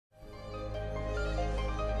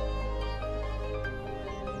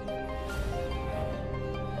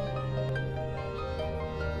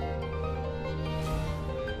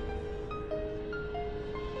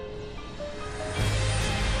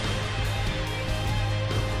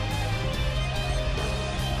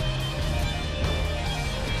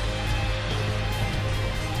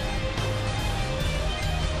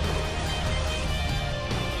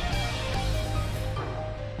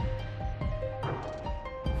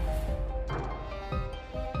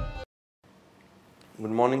Good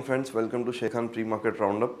morning friends, welcome to Sharekhan pre-market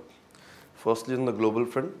roundup. Firstly, on the global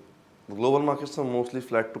front, the global markets are mostly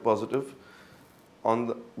flat to positive. On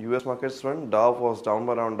the US markets front, Dow was down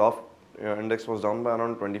by around index was down by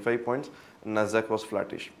around 25 points and Nasdaq was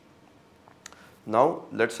flattish. Now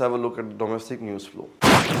let's have a look at the domestic news flow.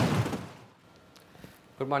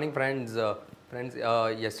 Good morning, friends.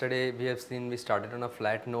 Yesterday we started on a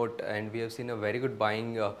flat note, and we have seen a very good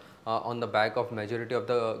buying on the back of majority of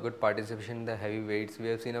the good participation in the heavyweights. We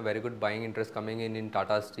have seen a very good buying interest coming in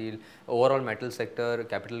Tata Steel, overall metal sector,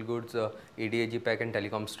 capital goods, EDA, GPAC, and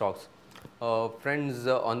telecom stocks. On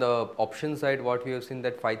the option side, what we have seen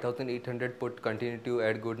that 5,800 put continue to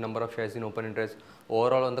add good number of shares in open interest.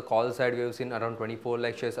 Overall, on the call side, we have seen around 24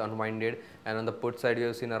 lakh shares unwinded, and on the put side, we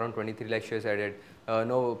have seen around 23 lakh shares added.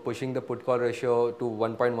 Now pushing the put call ratio to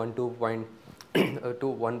 1.12 to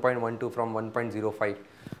 1.12 from 1.05.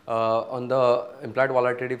 On the implied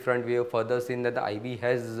volatility front, we have further seen that the IB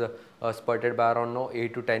has spurted by around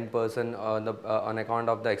 8 to 10% on account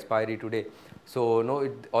of the expiry today. So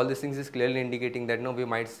all these things is clearly indicating that we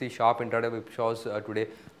might see sharp intraday whipsaws today.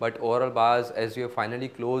 But overall bias, as we have finally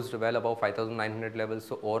closed well above 5,900 levels,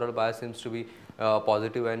 so overall bias seems to be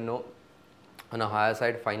positive, and on a higher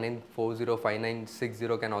side, 5940,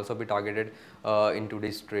 5960 can also be targeted in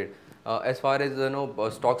today's trade. As far as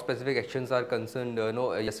stock specific actions are concerned,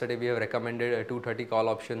 yesterday we have recommended a 230 call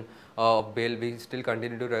option bail. We still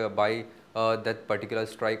continue to buy that particular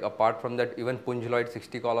strike. Apart from that, even Punj Lloyd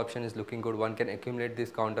 60 call option is looking good. One can accumulate this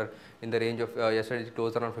counter in the range of yesterday it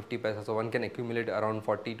closed around 50 paisa, so one can accumulate around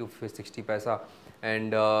 40 to 60 paisa,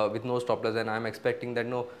 and with no stop loss. And I am expecting that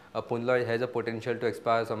Punj Lloyd has a potential to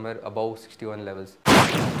expire somewhere above 61 levels.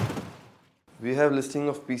 We have listing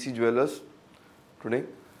of PC Jewelers today.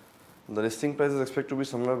 The listing price is expected to be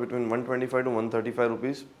somewhere between 125 to 135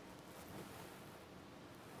 rupees.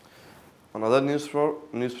 On other news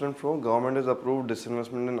front flow, government has approved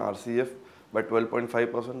disinvestment in RCF by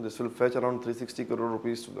 12.5%. This will fetch around 360 crore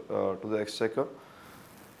rupees to the exchequer.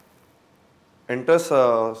 Interest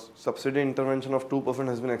subsidy intervention of 2%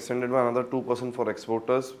 has been extended by another 2% for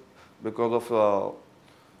exporters because of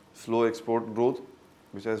slow export growth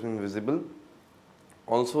which has been visible.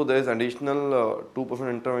 Also, there is additional 2%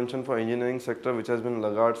 intervention for engineering sector which has been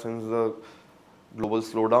laggard since the global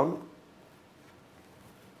slowdown.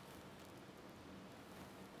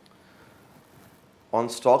 On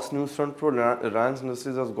stocks news front, Reliance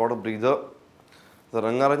Industries has got a breather. The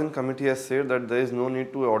Rangarajan committee has said that there is no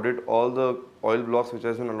need to audit all the oil blocks which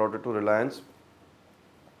has been allotted to Reliance,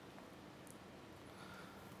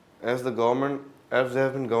 as they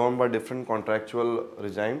have been governed by different contractual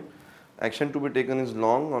regime. Action to be taken is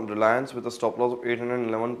long on Reliance with a stop loss of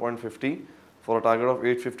 811.50 for a target of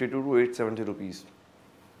 852 to 870 rupees.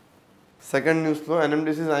 Second news flow, NMDC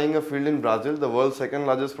is eyeing a field in Brazil, the world's second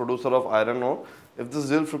largest producer of iron ore. If this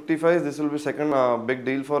deal fructifies, this will be second big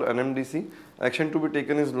deal for NMDC. Action to be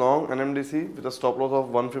taken is long NMDC with a stop loss of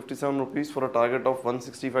 157 rupees for a target of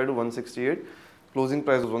 165 to 168. Closing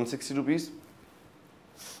price was 160 rupees.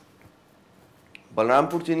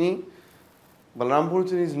 Balrampur Chini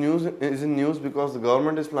is in news because the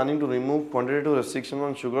government is planning to remove quantitative restriction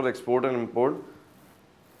on sugar export and import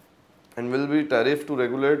and will be tariff to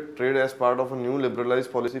regulate trade as part of a new liberalized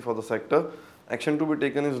policy for the sector. Action to be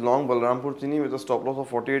taken is long Balrampur Chini with a stop loss of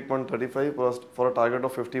 48.35 for a target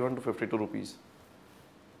of 51 to 52 rupees.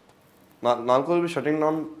 Nalco will be shutting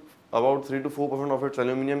down about 3 to 4% of its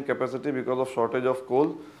aluminium capacity because of shortage of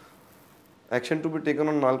coal. Action to be taken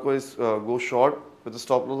on Nalco is go short with a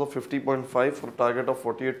stop loss of 50.5 for a target of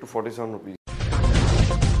 48 to 47 rupees.